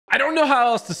I don't know how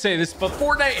else to say this, but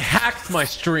Fortnite hacked my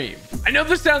stream. I know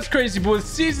this sounds crazy, but with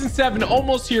season 7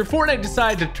 almost here, Fortnite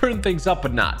decided to turn things up a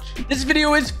notch. This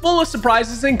video is full of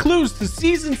surprises and clues to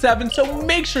season 7, so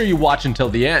make sure you watch until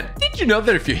the end. Did you know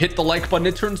that if you hit the like button,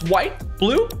 it turns white,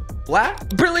 blue, black?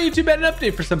 Apparently YouTube had an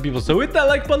update for some people, so hit that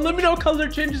like button. Let me know what color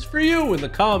changes for you in the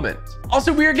comments.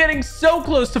 Also, we are getting so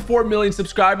close to 4 million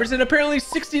subscribers, and apparently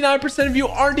 69% of you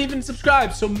aren't even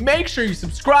subscribed, so make sure you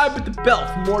subscribe with the bell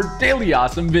for more daily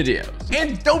awesome videos.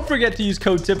 And don't forget to use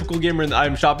code TypicalGamer in the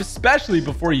item shop, especially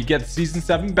before you get the season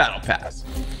 7 battle pass.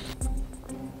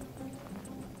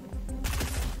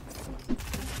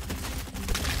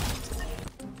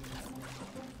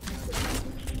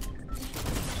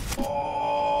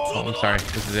 Oh, I'm sorry.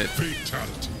 This is it.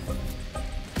 Fatality.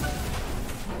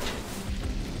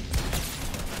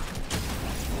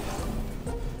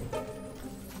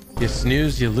 You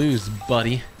snooze, you lose,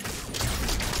 buddy.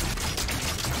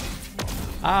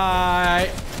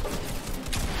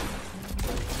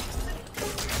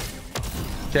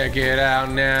 Check it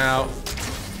out now.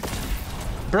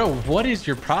 Bro, what is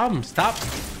your problem? Stop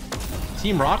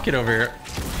Team Rocket over here.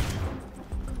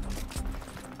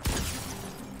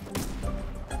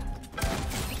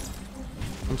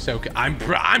 I'm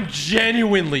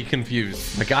genuinely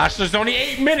confused. My gosh, there's only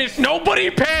 8 minutes.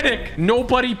 Nobody panic.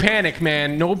 Nobody panic,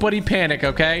 man. Nobody panic,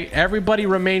 okay? Everybody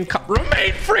remain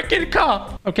freaking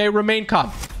calm. Okay, remain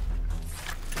calm.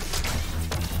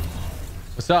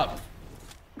 What's up?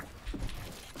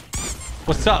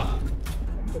 What's up?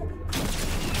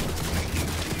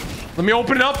 Let me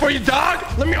open it up for you, dog.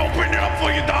 Let me open it up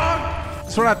for you, dog.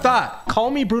 That's what I thought. Call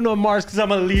me Bruno Mars because I'm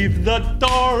gonna leave the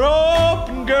door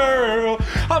open, girl.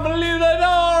 I'm gonna leave the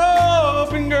door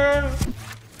open, girl.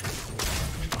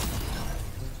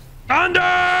 Under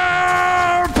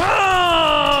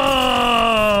pump!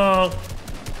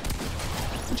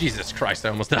 Jesus Christ, I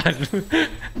almost died.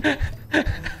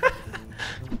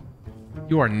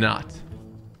 You are not.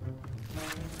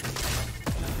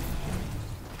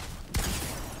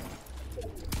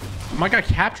 My guy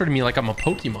captured me like I'm a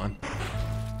Pokemon.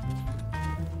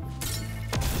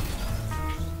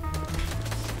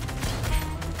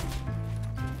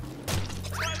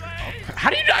 How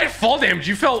do you die at fall damage?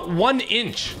 You felt 1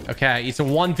 inch. Okay, it's a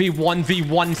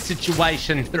 1v1v1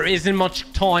 situation. There isn't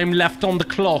much time left on the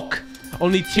clock.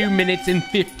 Only 2 minutes and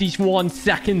 51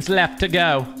 seconds left to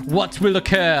go. What will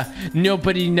occur?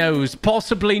 Nobody knows.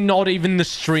 Possibly not even the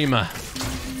streamer.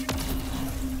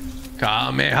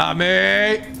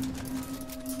 Kamehame.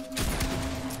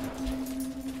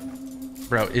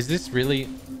 Bro, is this really...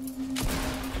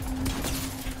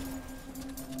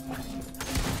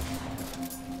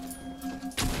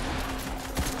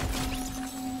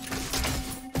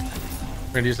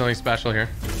 We're gonna do something special here.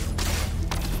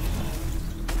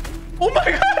 Oh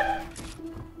my god!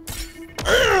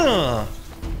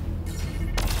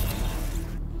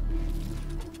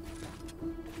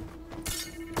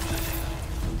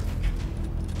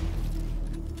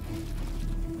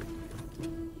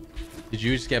 Did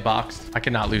you just get boxed? I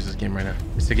cannot lose this game right now.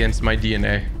 It's against my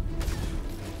DNA.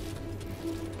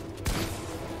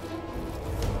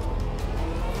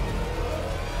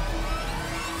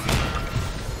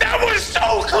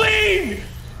 So clean!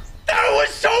 That was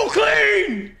so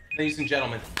clean! Ladies and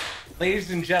gentlemen,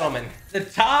 the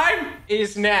time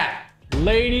is now.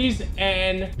 Ladies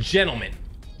and gentlemen,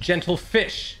 gentle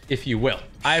fish, if you will.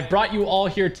 I have brought you all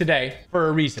here today for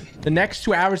a reason. The next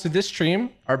 2 hours of this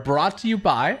stream are brought to you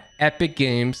by Epic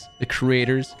Games, the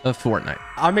creators of Fortnite.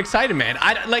 I'm excited, man.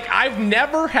 I've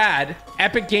never had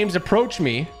Epic Games approach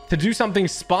me to do something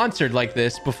sponsored like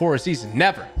this before a season.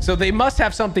 Never. So they must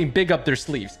have something big up their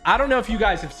sleeves. I don't know if you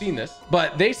guys have seen this,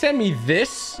 but they sent me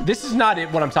this. This is not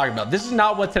what I'm talking about. This is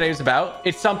not what today is about.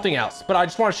 It's something else, but I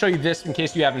just want to show you this in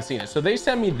case you haven't seen it. So they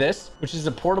sent me this, which is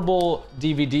a portable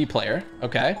DVD player.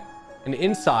 Okay. And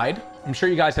inside, I'm sure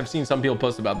you guys have seen some people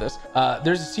post about this.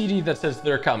 There's a CD that says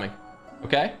They're Coming.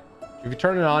 Okay. If you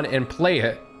turn it on and play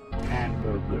it,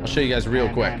 I'll show you guys real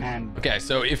quick. Okay,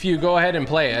 so if you go ahead and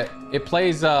play it, it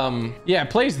plays it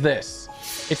plays this.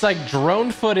 It's like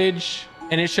drone footage,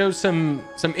 and it shows some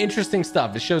interesting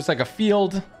stuff. It shows like a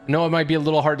field. I know it might be a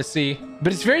little hard to see,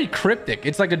 but it's very cryptic.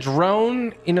 It's like a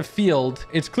drone in a field.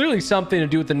 It's clearly something to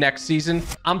do with the next season.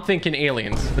 I'm thinking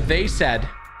aliens, but they said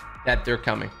that they're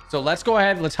coming. So let's go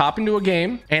ahead, let's hop into a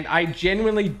game. And I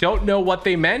genuinely don't know what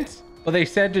they meant, but they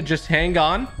said to just hang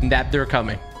on and that they're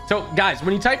coming. So guys,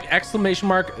 when you type !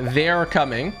 they're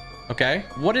coming, okay,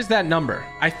 what is that number?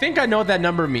 I think I know what that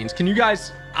number means. Can you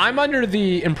guys, I'm under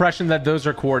the impression that those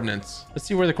are coordinates. Let's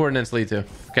see where the coordinates lead to.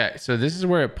 Okay, so this is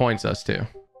where it points us to.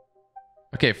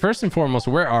 Okay, first and foremost,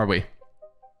 where are we?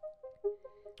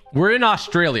 We're in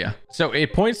Australia. So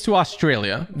it points to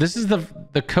Australia. This is the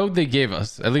code they gave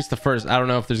us. At least the first. I don't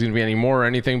know if there's going to be any more or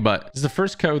anything, but this is the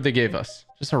first code they gave us.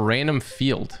 Just a random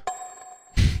field.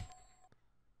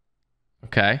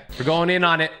 Okay. We're going in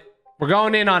on it. We're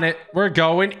going in on it. We're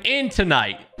going in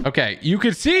tonight. Okay. You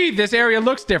can see this area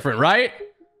looks different, right?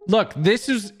 Look, this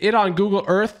is it on Google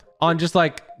Earth on just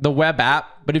like the web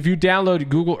app. But if you download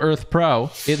Google Earth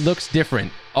Pro, it looks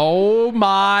different. Oh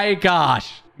my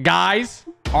gosh. Guys,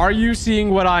 are you seeing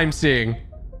what I'm seeing?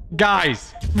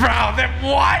 Guys. Bro,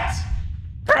 what?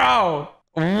 Bro,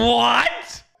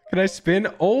 what? Can I spin?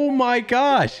 Oh my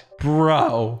gosh.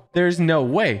 Bro, there's no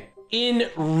way. In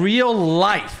real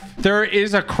life, there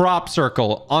is a crop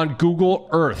circle on Google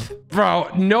Earth. Bro,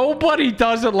 nobody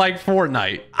does it like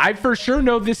Fortnite. I for sure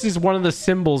know this is one of the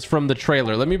symbols from the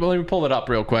trailer. Let me pull it up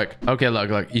real quick. Okay,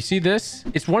 look. You see this?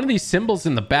 It's one of these symbols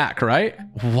in the back, right?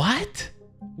 What?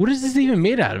 What is this even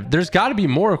made out of? There's got to be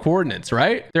more coordinates,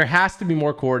 right? There has to be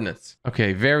more coordinates.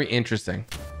 Okay, very interesting.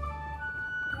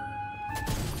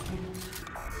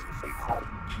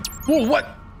 Whoa, what?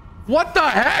 What the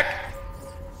heck?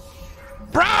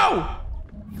 Bro!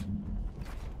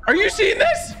 Are you seeing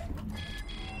this?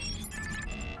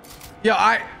 Yo,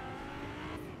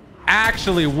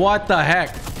 actually, what the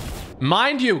heck?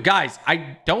 Mind you, guys,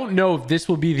 I don't know if this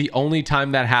will be the only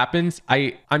time that happens.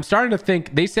 I'm starting to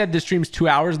think they said this stream's 2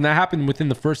 hours and that happened within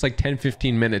the first like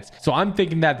 10-15 minutes. So I'm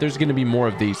thinking that there's going to be more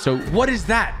of these. So what is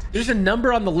that? There's a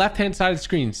number on the left-hand side of the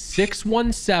screen,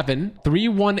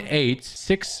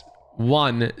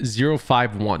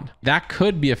 617-318-61051. That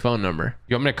could be a phone number.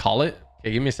 You want me to call it?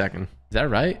 Okay, give me a second. Is that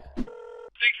right? Thanks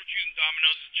for choosing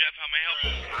Domino's. This is Jeff. How may I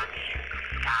help you?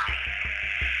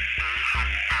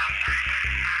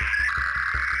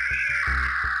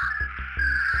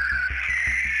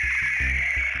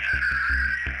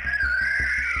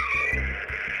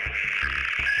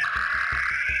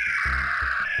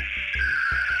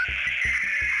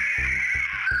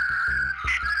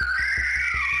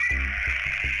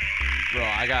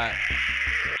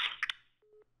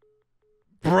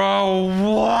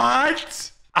 Bro,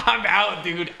 what? I'm out,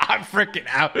 dude. I'm freaking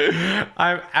out.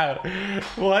 I'm out.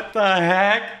 What the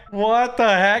heck? What the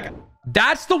heck?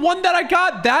 That's the one that I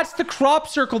got. That's the crop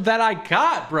circle that I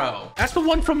got, bro. That's the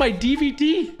one from my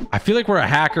DVD. I feel like we're a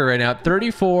hacker right now.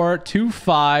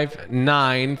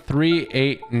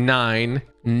 34259389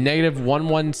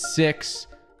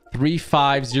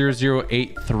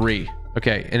 -116350083.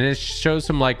 Okay, and it shows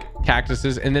some like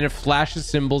cactuses and then it flashes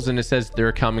symbols and it says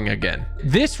they're coming again.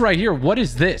 This right here, what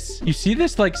is this? You see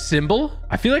this like symbol?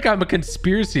 I feel like I'm a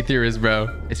conspiracy theorist, bro.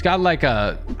 It's got like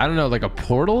a, I don't know, like a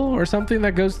portal or something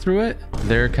that goes through it.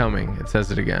 They're coming. It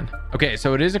says it again. Okay,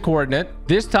 so it is a coordinate.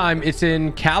 This time it's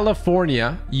in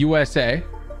California, USA.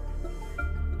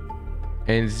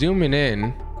 And zooming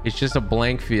in, it's just a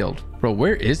blank field. Bro,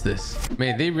 where is this?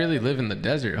 Man, they really live in the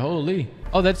desert. Holy.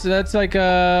 Oh, that's like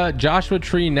Joshua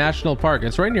Tree National Park.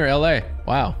 It's right near LA.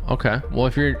 Wow. Okay. Well,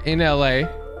 if you're in LA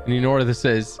and you know where this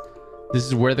is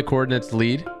where the coordinates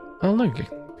lead. Oh, look.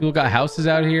 People got houses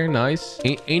out here. Nice.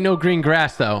 Ain't no green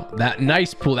grass, though. That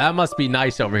nice pool. That must be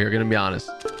nice over here, gonna be honest.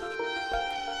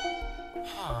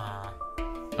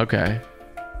 Okay.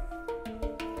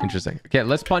 Interesting. Okay,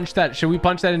 let's punch that. Should we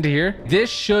punch that into here? This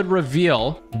should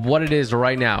reveal what it is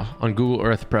right now on Google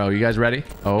Earth Pro. You guys ready?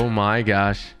 Oh my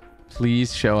gosh.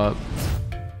 Please show up.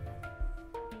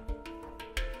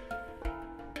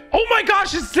 Oh my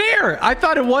gosh, it's there. I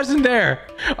thought it wasn't there.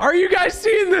 Are you guys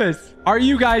seeing this? Are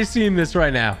you guys seeing this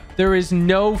right now? There is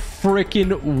no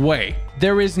freaking way.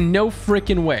 There is no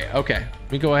freaking way. Okay,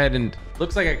 let me go ahead and...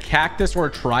 Looks like a cactus or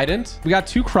a trident. We got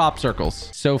 2 crop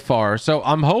circles so far. So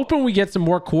I'm hoping we get some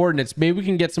more coordinates. Maybe we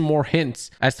can get some more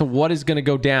hints as to what is going to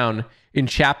go down in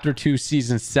Chapter 2,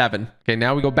 Season 7. Okay,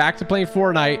 now we go back to playing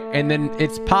Fortnite, and then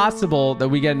it's possible that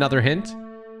we get another hint.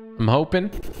 I'm hoping.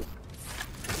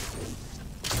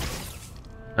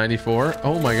 94.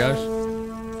 Oh my gosh.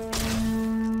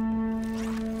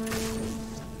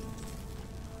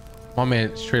 My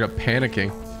man straight up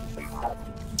panicking.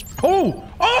 Oh!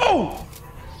 Oh!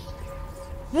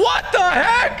 What the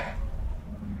heck?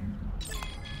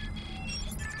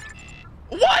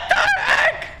 What the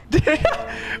heck?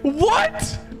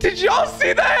 What? Did y'all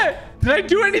see that? Did I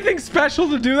do anything special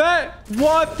to do that?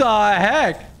 What the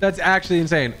heck? That's actually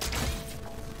insane.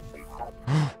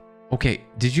 Okay,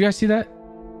 did you guys see that?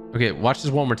 Okay, watch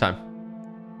this one more time.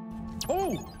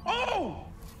 Oh! Oh!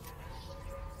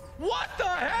 What the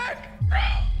heck? Bro,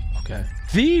 okay.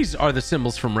 These are the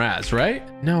symbols from Raz, right?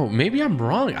 No, maybe I'm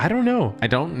wrong. I don't know. I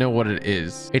don't know what it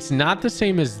is. It's not the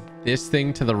same as this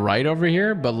thing to the right over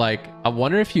here, but like, I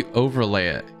wonder if you overlay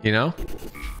it, you know?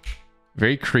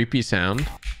 Very creepy sound.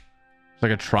 It's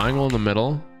like a triangle in the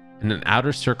middle. And an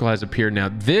outer circle has appeared now.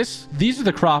 These are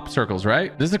the crop circles,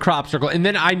 right? This is the crop circle. And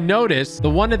then I noticed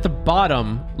the one at the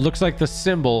bottom looks like the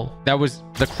symbol that was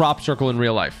the crop circle in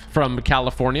real life from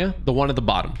California. The one at the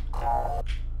bottom.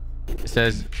 It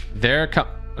says,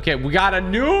 okay, we got a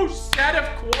new set of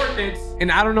coordinates.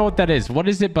 And I don't know what that is. What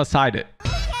is it beside it?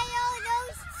 Look at all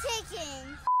those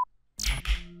chickens.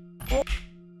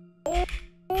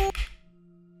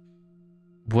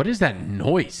 What is that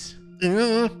noise?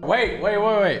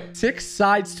 Wait. 6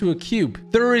 sides to a cube.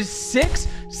 There is 6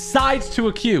 sides to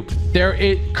a cube.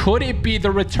 Could it be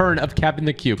the return of Kevin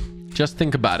the Cube? Just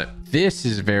think about it. This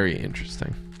is very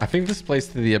interesting. I think this plays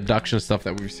to the abduction stuff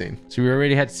that we've seen. So we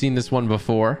already had seen this one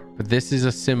before, but this is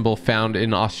a symbol found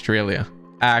in Australia.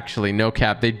 Actually, no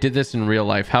cap. They did this in real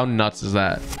life. How nuts is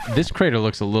that? This crater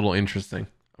looks a little interesting.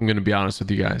 I'm going to be honest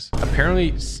with you guys.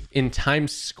 Apparently in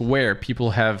Times Square, people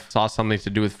have saw something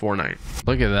to do with Fortnite.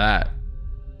 Look at that.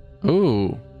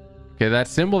 Ooh. Okay, that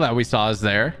symbol that we saw is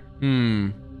there.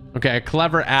 Okay, a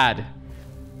clever ad.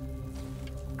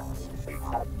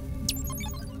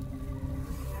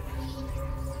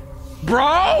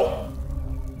 Bro!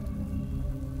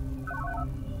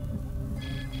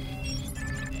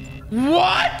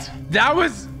 What? That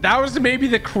was maybe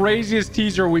the craziest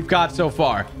teaser we've got so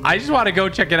far. I just want to go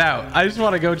check it out.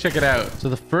 So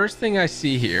the first thing I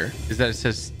see here is that it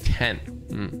says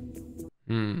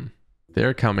 10.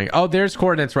 They're coming. Oh, there's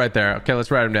coordinates right there. Okay,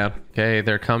 let's write them down. Okay,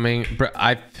 they're coming. Bro,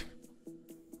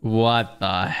 what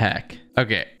the heck?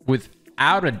 Okay,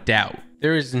 without a doubt,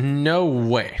 there is no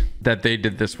way that they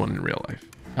did this one in real life.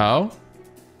 Oh,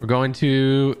 we're going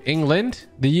to England,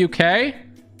 the UK.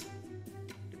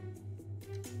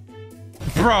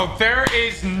 Bro, there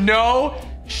is no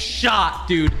shot,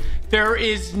 dude. There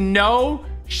is no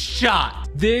shot.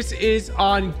 This is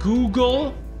on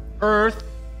Google Earth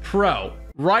Pro.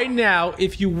 Right now,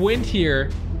 if you went here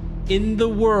in the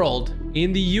world,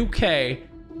 in the UK,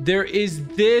 there is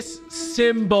this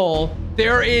symbol.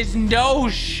 There is no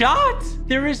shot.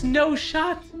 There is no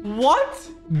shot. What?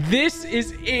 This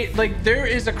is it. Like, there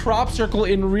is a crop circle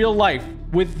in real life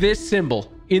with this symbol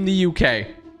in the UK.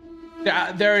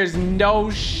 There is no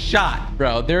shot,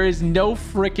 bro. There is no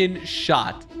freaking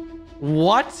shot.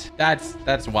 What?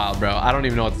 That's wild, bro. I don't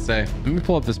even know what to say. Let me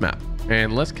pull up this map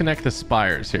and let's connect the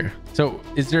spires here. So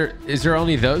is there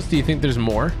only those? Do you think there's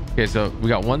more? Okay, so we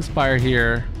got one spire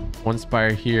here, one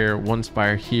spire here, one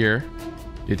spire here.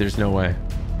 Dude, there's no way.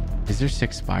 Is there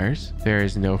 6 spires? There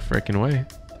is no freaking way.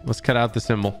 Let's cut out the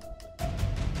symbol.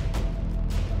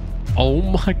 Oh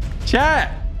my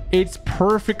chat. It's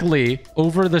perfectly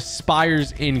over the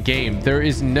spires in game. There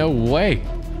is no way.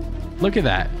 Look at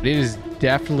that. It is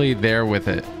definitely there with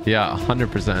it. Yeah,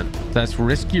 100%. That's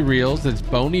Risky Reels. That's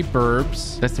Bony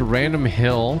Burbs. That's the Random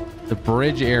Hill, the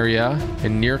bridge area,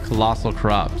 and near Colossal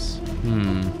Crops.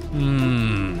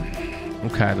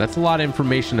 Okay, that's a lot of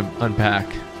information to unpack.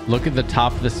 Look at the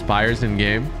top of the spires in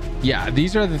game. Yeah,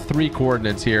 these are the 3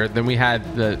 coordinates here. Then we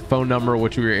had the phone number,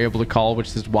 which we were able to call, which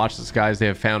says, watch the skies, they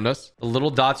have found us. The little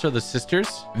dots are the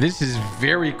sisters. This is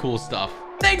very cool stuff.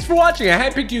 Thanks for watching. I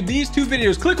handpicked you these 2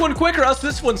 videos. Click one quick or else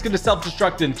this one's going to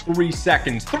self-destruct in 3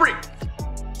 seconds. 3,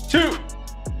 2,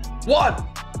 1.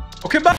 Okay, bye.